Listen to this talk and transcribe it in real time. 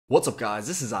What's up guys,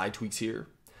 this is iTweaks here.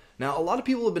 Now a lot of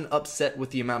people have been upset with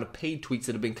the amount of paid tweaks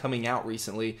that have been coming out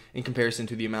recently in comparison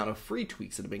to the amount of free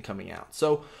tweaks that have been coming out.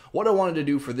 So what I wanted to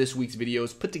do for this week's video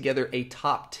is put together a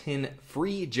top 10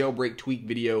 free jailbreak tweak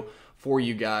video for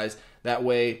you guys. That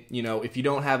way, if you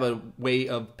don't have a way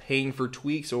of paying for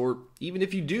tweaks, or even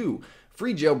if you do,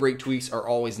 free jailbreak tweaks are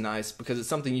always nice because it's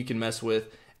something you can mess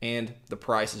with and the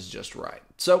price is just right.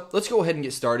 So let's go ahead and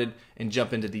get started and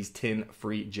jump into these 10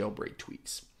 free jailbreak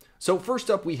tweaks. So first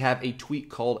up, we have a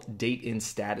tweak called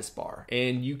DaytonStatusBar,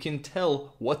 and you can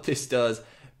tell what this does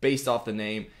based off the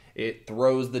name. It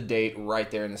throws the date right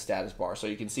there in the status bar. So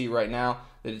you can see right now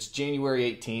that it's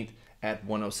January 18th at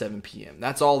 1:07 p.m.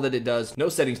 That's all that it does. No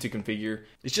settings to configure.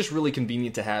 It's just really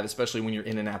convenient to have, especially when you're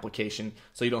in an application,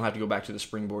 so you don't have to go back to the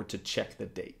Springboard to check the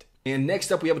date. And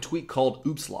next up, we have a tweak called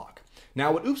OopsLock.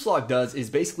 Now what OopsLock does is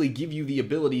basically give you the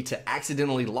ability to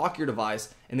accidentally lock your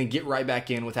device and then get right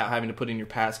back in without having to put in your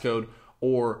passcode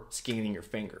or scanning your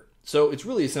finger. So it's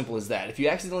really as simple as that. If you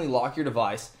accidentally lock your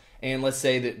device and let's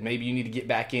say that maybe you need to get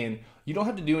back in, you don't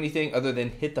have to do anything other than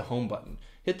hit the home button.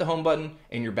 Hit the home button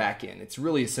and you're back in. It's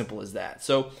really as simple as that.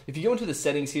 So if you go into the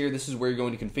settings here, this is where you're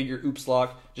going to configure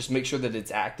OopsLock. Just make sure that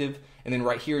it's active. And then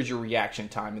right here is your reaction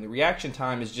time. And the reaction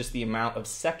time is just the amount of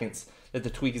seconds that the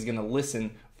tweak is going to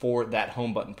listen for that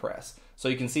home button press. So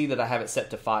you can see that I have it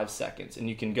set to 5 seconds, and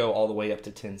you can go all the way up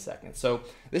to 10 seconds. So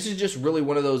this is just really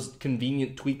one of those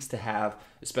convenient tweaks to have,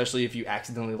 especially if you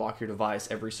accidentally lock your device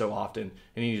every so often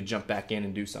and you need to jump back in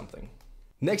and do something.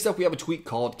 Next up, we have a tweak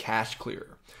called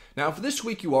CacheClear. Now for this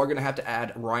tweak, you are going to have to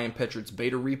add Ryan Petrick's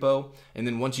beta repo, and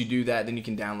then once you do that, then you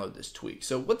can download this tweak.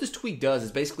 So what this tweak does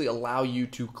is basically allow you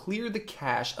to clear the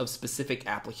cache of specific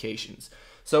applications.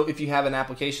 So if you have an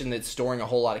application that's storing a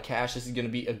whole lot of cache, this is going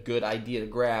to be a good idea to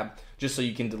grab just so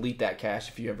you can delete that cache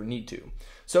if you ever need to.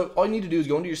 So all you need to do is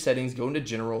go into your settings, go into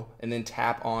general, and then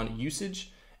tap on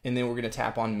usage, and then we're going to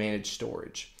tap on manage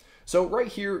storage. So right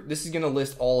here, this is going to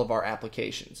list all of our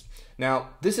applications. Now,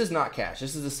 this is not cache.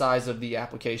 This is the size of the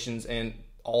applications and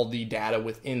all the data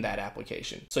within that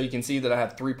application. So you can see that I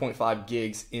have 3.5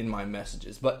 gigs in my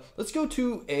messages. But let's go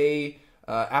to a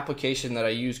application that I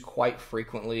use quite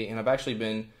frequently, and I've actually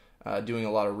been doing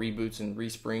a lot of reboots and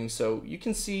resprings. So you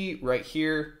can see right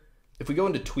here, if we go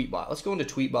into Tweetbot, let's go into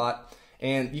Tweetbot,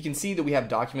 and you can see that we have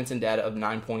documents and data of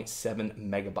 9.7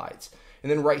 megabytes.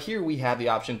 And then right here we have the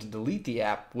option to delete the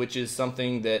app, which is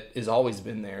something that has always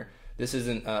been there. This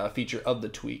isn't a feature of the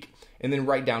tweak. And then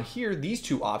right down here, these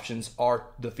two options are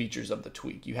the features of the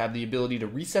tweak. You have the ability to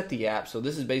reset the app. So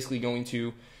this is basically going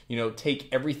to, take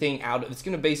everything out. It's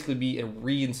going to basically be a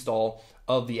reinstall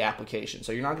of the application.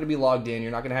 So you're not going to be logged in.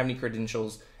 You're not going to have any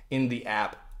credentials in the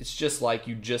app. It's just like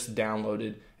you just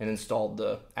downloaded and installed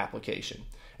the application.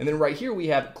 And then right here we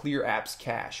have Clear Apps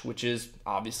Cache, which is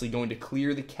obviously going to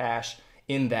clear the cache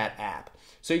in that app.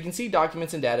 So you can see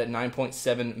documents and data at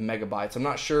 9.7 megabytes. I'm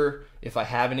not sure if I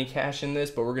have any cache in this,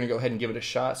 but we're going to go ahead and give it a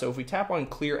shot. So if we tap on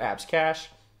Clear Apps Cache,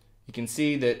 you can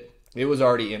see that it was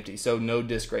already empty. So no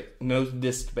disk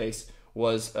space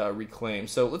was reclaimed.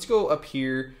 So let's go up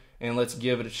here and let's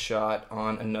give it a shot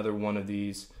on another one of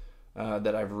these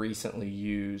that I've recently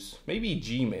used, maybe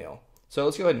Gmail. So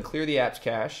let's go ahead and clear the apps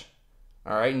cache.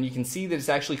 All right, and you can see that it's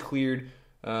actually cleared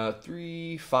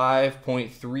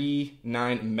 5.39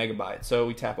 megabytes. So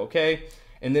we tap OK,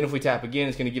 and then if we tap again,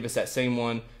 it's going to give us that same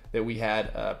one that we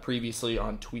had previously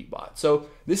on Tweetbot. So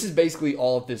this is basically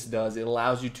all that this does. It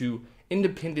allows you to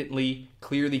independently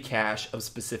clear the cache of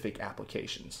specific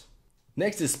applications.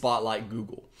 Next is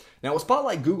SpotLikeGoogle. Now what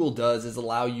SpotLikeGoogle does is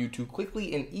allow you to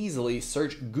quickly and easily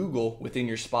search Google within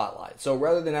your Spotlight. So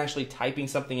rather than actually typing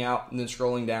something out and then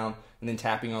scrolling down and then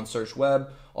tapping on search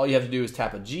web, all you have to do is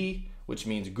tap a G, which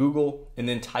means Google, and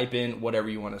then type in whatever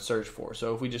you want to search for.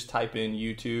 So if we just type in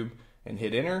YouTube and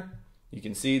hit enter, you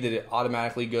can see that it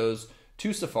automatically goes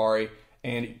to Safari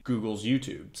and Google's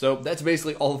YouTube. So that's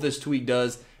basically all this tweak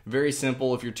does. Very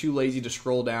simple. If you're too lazy to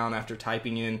scroll down after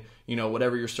typing in,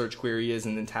 whatever your search query is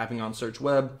and then tapping on search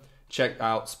web, check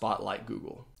out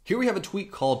SpotLikeGoogle. Here we have a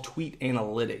tweak called Tweet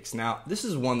Analytics. Now, this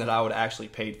is one that I would actually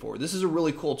pay for. This is a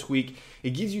really cool tweak. It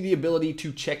gives you the ability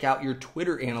to check out your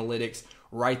Twitter analytics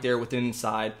right there within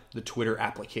inside the Twitter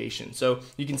application. So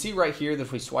you can see right here that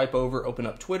if we swipe over, open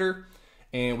up Twitter,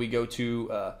 and we go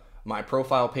to my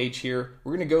profile page here,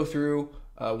 we're going to go through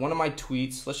one of my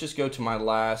tweets. Let's just go to my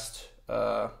last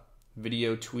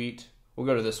video tweet. We'll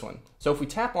go to this one. So if we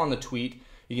tap on the tweet,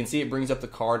 you can see it brings up the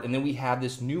card, and then we have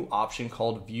this new option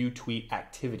called View Tweet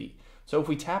Activity. So if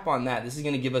we tap on that, this is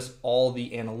going to give us all the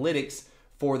analytics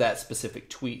for that specific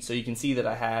tweet. So you can see that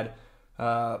I had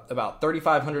about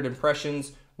 3,500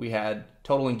 impressions we had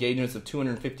total engagements of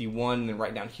 251, and then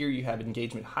right down here you have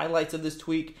engagement highlights of this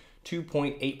tweak.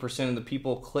 2.8% of the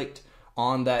people clicked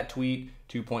on that tweet,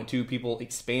 2.2 people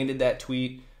expanded that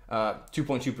tweet,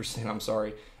 2.2%, I'm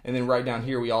sorry. And then right down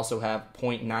here we also have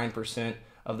 0.9%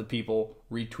 of the people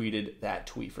retweeted that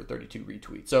tweet for 32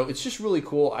 retweets. So it's just really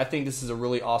cool. I think this is a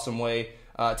really awesome way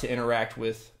to interact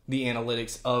with the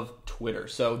analytics of Twitter.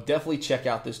 So definitely check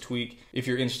out this tweak if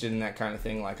you're interested in that kind of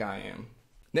thing like I am.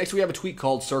 Next, we have a tweak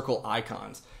called Circle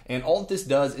Icons. And all that this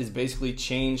does is basically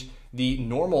change the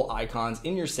normal icons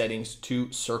in your settings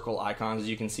to circle icons, as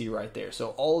you can see right there. So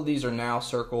all of these are now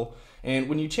circle. And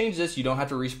when you change this, you don't have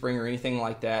to respring or anything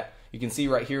like that. You can see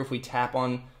right here, if we tap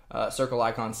on circle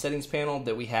icon settings panel,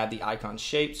 that we have the icon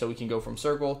shape. So we can go from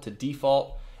circle to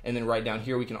default. And then right down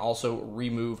here, we can also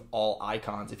remove all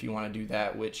icons if you want to do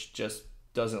that, which just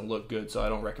doesn't look good. So I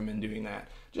don't recommend doing that.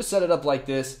 Just set it up like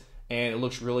this, and it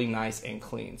looks really nice and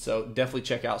clean. So definitely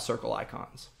check out circle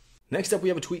icons. Next up, we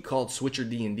have a tweak called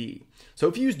SwitcherDND. So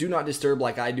if you use Do Not Disturb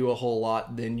like I do a whole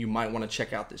lot, then you might want to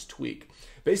check out this tweak.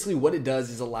 Basically what it does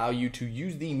is allow you to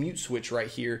use the mute switch right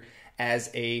here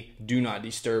as a Do Not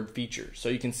Disturb feature. So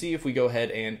you can see if we go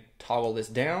ahead and toggle this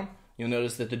down, you'll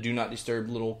notice that the Do Not Disturb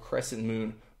little crescent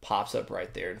moon pops up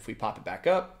right there. And if we pop it back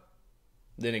up,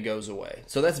 then it goes away.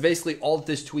 So that's basically all that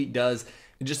this tweak does.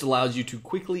 It just allows you to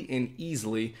quickly and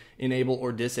easily enable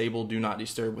or disable Do Not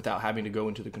Disturb without having to go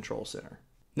into the control center.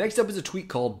 Next up is a tweak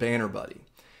called BannerBuddy.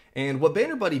 And what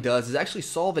BannerBuddy does is actually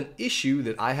solve an issue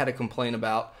that I had a complaint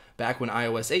about back when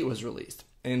iOS 8 was released.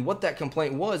 And what that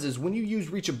complaint was is when you use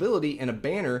reachability and a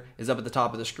banner is up at the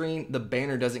top of the screen, the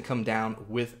banner doesn't come down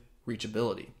with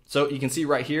reachability. So you can see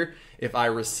right here, if I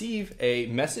receive a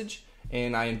message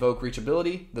and I invoke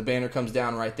reachability, the banner comes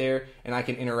down right there and I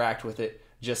can interact with it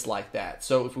just like that.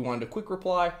 So if we wanted a quick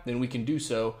reply, then we can do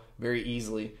so very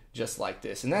easily just like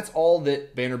this. And that's all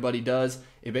that BannerBuddy does.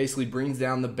 It basically brings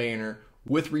down the banner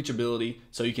with reachability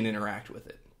so you can interact with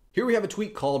it. Here we have a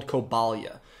tweak called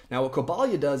Cavalia. Now what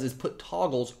Cavalia does is put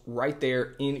toggles right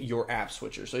there in your app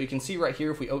switcher. So you can see right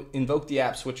here, if we invoke the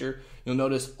app switcher, you'll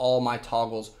notice all my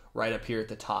toggles right up here at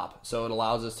the top. So it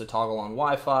allows us to toggle on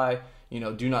Wi-Fi,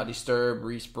 Do Not Disturb,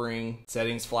 Respring,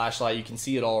 Settings, Flashlight. You can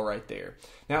see it all right there.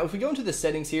 Now, if we go into the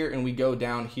settings here and we go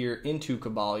down here into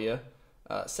Cavalia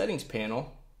settings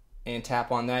panel and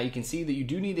tap on that, you can see that you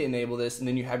do need to enable this, and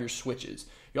then you have your switches.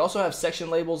 You also have section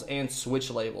labels and switch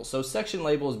labels. So section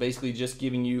label is basically just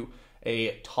giving you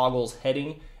a toggles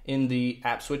heading in the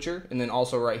app switcher, and then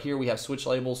also right here we have switch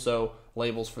labels, so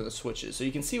labels for the switches. So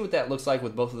you can see what that looks like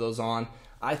with both of those on.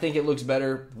 I think it looks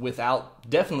better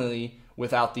definitely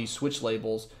without these switch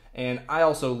labels, and I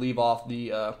also leave off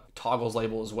the toggles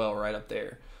label as well right up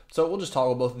there. So we'll just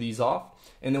toggle both of these off,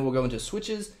 and then we'll go into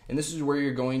switches, and this is where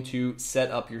you're going to set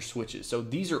up your switches. So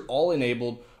these are all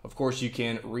enabled. Of course, you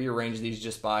can rearrange these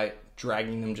just by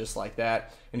dragging them just like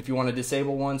that. And if you want to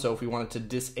disable one, so if we wanted to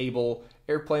disable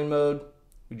airplane mode,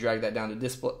 we drag that down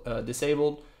to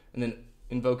disabled, and then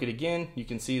invoke it again, you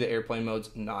can see the airplane mode's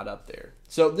not up there.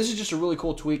 So this is just a really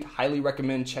cool tweak. Highly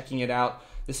recommend checking it out.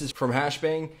 This is from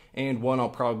Hashbang, and one I'll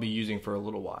probably be using for a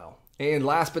little while. And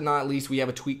last but not least, we have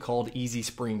a tweak called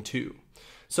EasySpring 2.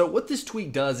 So what this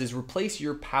tweak does is replace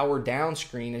your power down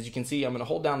screen. As you can see, I'm going to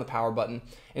hold down the power button,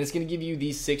 and it's going to give you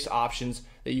these 6 options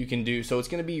that you can do. So it's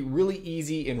going to be really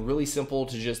easy and really simple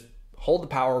to just hold the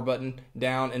power button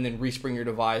down and then respring your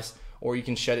device, or you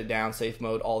can shut it down, safe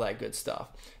mode, all that good stuff.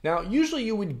 Now, usually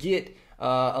you would get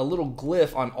a little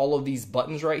glyph on all of these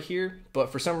buttons right here,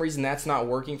 but for some reason that's not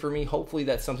working for me. Hopefully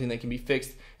that's something that can be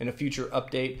fixed in a future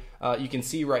update. You can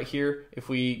see right here, if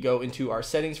we go into our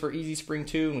settings for EasySpring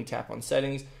 2 and we tap on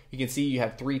settings, you can see you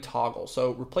have 3 toggles.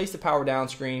 So replace the power down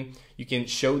screen, you can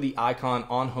show the icon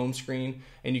on home screen,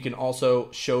 and you can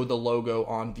also show the logo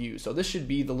on view. So this should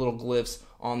be the little glyphs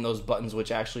on those buttons,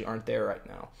 which actually aren't there right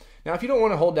now. Now, if you don't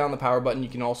want to hold down the power button, you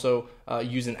can also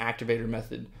use an activator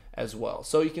method as well.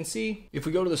 So you can see if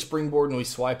we go to the springboard and we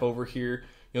swipe over here,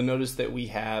 you'll notice that we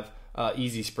have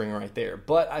EasySpring right there.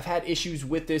 But I've had issues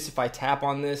with this. If I tap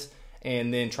on this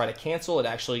and then try to cancel, it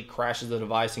actually crashes the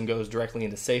device and goes directly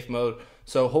into safe mode.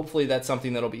 So hopefully that's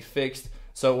something that'll be fixed.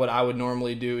 So what I would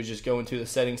normally do is just go into the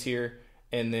settings here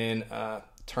and then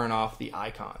turn off the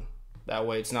icon. That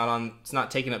way it's not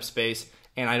taking up space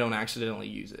and I don't accidentally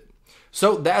use it.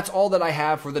 So that's all that I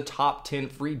have for the top 10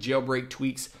 free jailbreak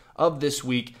tweaks of this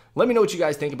week. Let me know what you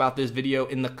guys think about this video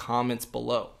in the comments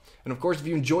below. And of course, if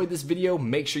you enjoyed this video,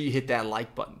 make sure you hit that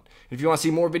like button. And if you want to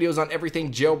see more videos on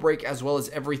everything jailbreak as well as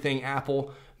everything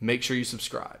Apple, make sure you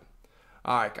subscribe.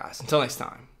 All right, guys, until next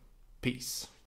time, peace.